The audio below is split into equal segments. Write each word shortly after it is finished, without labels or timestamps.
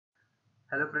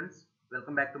Hello friends,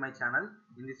 welcome back to my channel.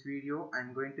 In this video, I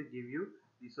am going to give you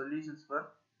the solutions for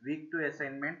week 2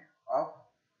 assignment of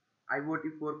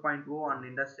IoT 4.0 on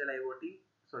industrial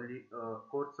IoT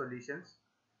course solutions.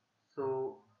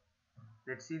 So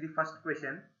let's see the first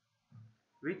question.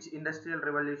 Which industrial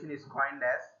revolution is coined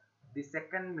as the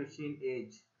second machine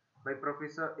age by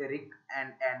Professor Eric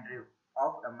and Andrew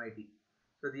of MIT?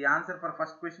 So the answer for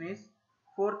first question is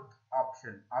fourth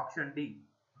option D,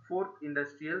 fourth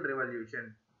industrial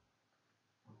revolution.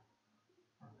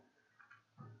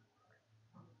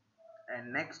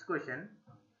 And next question,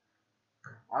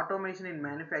 automation in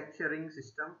manufacturing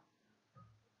system,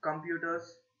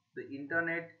 computers, the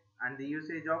internet and the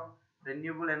usage of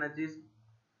renewable energies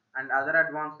and other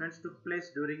advancements took place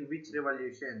during which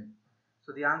revolution?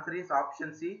 So the answer is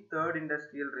option C, third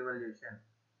industrial revolution.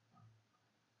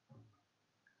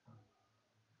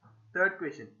 Third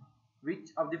question,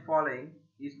 which of the following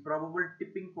is probable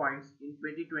tipping points in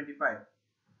 2025?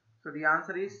 So the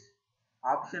answer is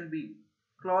option B,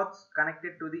 clothes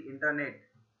connected to the internet.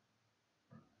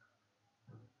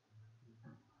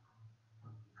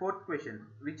 Fourth question,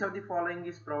 which of the following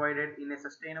is provided in a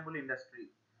sustainable industry?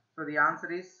 So the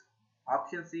answer is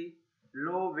option C,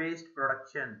 low waste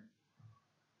production.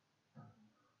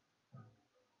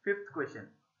 Fifth question,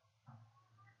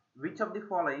 which of the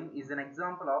following is an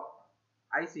example of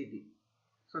ICT?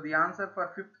 So the answer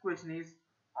for fifth question is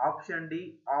option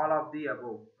D, all of the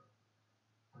above.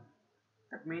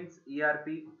 That means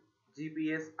ERP,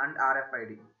 GPS and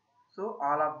RFID. So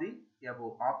all of the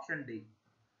above, option D.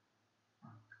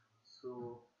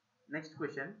 So next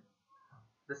question,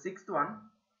 the sixth one,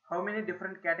 how many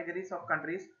different categories of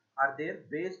countries are there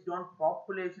based on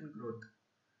population growth?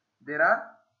 There are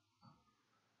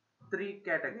three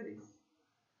categories.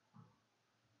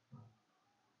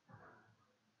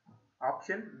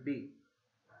 Option B.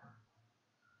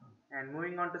 And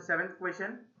moving on to seventh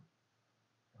question,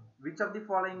 which of the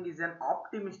following is an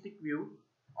optimistic view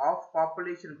of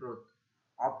population growth?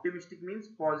 Optimistic means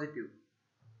positive.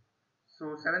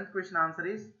 So seventh question answer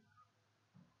is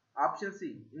option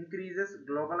C, increases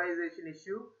globalization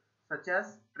issue such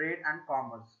as trade and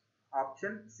commerce.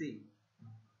 Option C.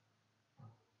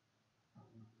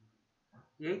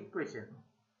 Eighth question,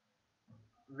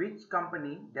 which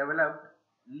company developed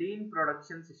lean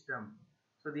production system?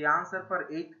 So the answer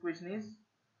for eighth question is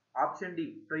option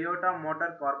D, Toyota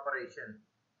Motor Corporation.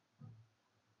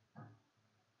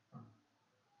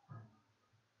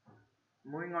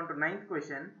 Moving on to ninth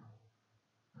question,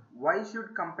 why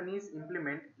should companies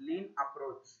implement lean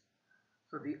approach?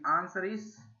 So the answer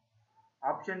is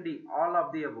option D, all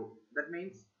of the above. That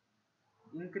means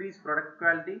increase product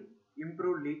quality,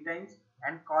 improve lead times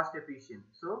and cost efficient.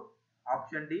 So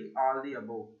option D, all the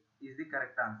above is the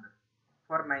correct answer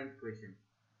for ninth question.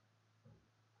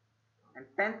 And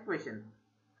 10th question,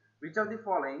 which of the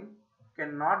following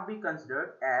cannot be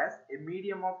considered as a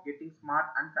medium of getting smart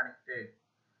and connected?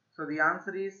 So the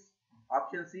answer is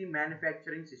option C,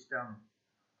 manufacturing system.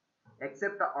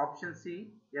 Except option C,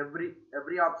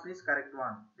 every option is correct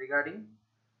one regarding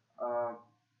uh,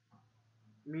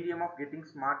 medium of getting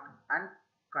smart and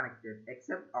connected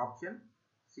except option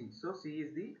C. So C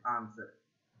is the answer.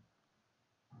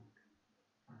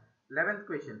 11th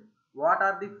question, what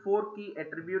are the four key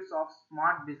attributes of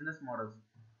smart business models?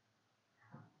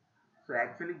 So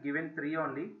actually given three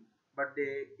only, but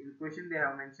in question they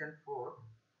have mentioned four.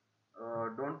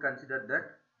 Don't consider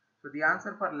that. So the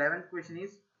answer for 11th question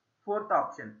is fourth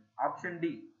option, option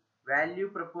D, value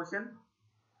proposition,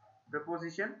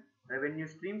 revenue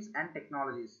streams and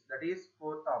technologies. That is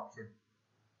fourth option.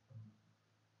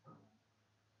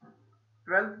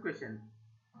 12th question,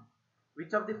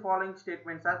 which of the following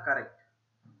statements are correct?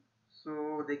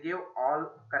 So they gave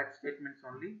all correct statements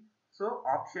only. So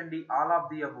option D, all of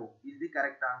the above is the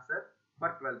correct answer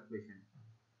for 12th question.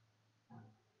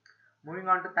 Moving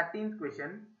on to 13th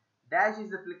question, Dash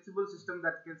is a flexible system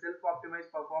that can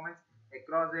self-optimize performance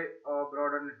across a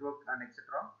broader network and etc.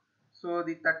 So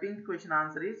the 13th question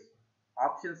answer is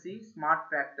option C, smart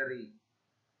factory.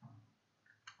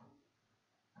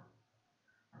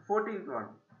 14th one,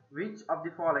 which of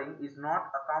the following is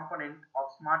not a component of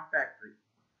smart factory?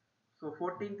 So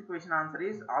 14th question answer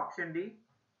is option D,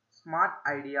 smart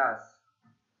ideas.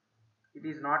 It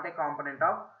is not a component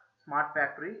of smart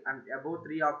factory and above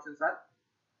three options are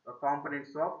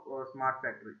components of smart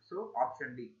factory. So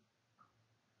option D.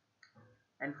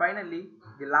 And finally,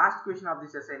 the last question of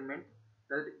this assignment,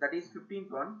 that is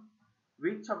 15th one,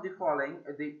 which of the following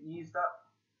is the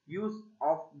use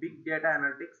of big data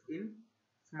analytics in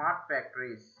smart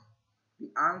factories?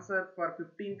 The answer for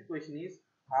 15th question is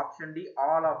option D,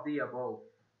 all of the above.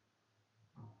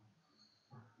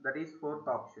 that is fourth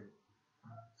option.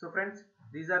 So friends,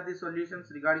 these are the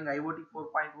solutions regarding IoT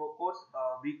 4.0 course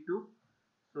week 2.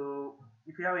 So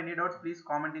if you have any doubts, please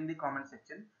comment in the comment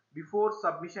section. Before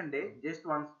submission day, just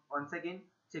once again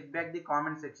check back the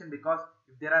comment section, because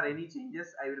if there are any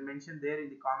changes, I will mention there in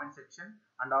the comment section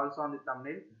and also on the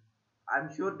thumbnail.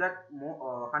 I'm sure that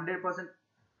 100%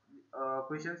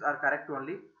 questions are correct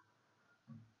only.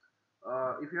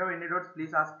 If you have any doubts,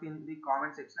 please ask in the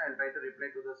comment section. I'll try to reply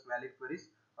to those valid queries.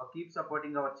 Keep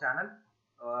supporting our channel.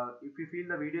 If you feel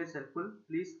the video is helpful,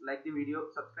 please like the video,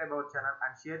 subscribe our channel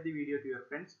and share the video to your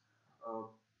friends. Uh,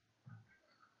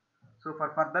 so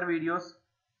for further videos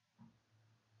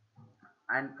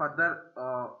and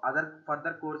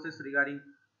further courses regarding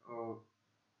uh,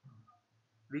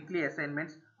 weekly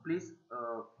assignments, please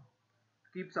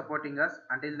keep supporting us.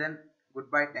 Until then,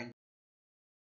 goodbye. Thank you.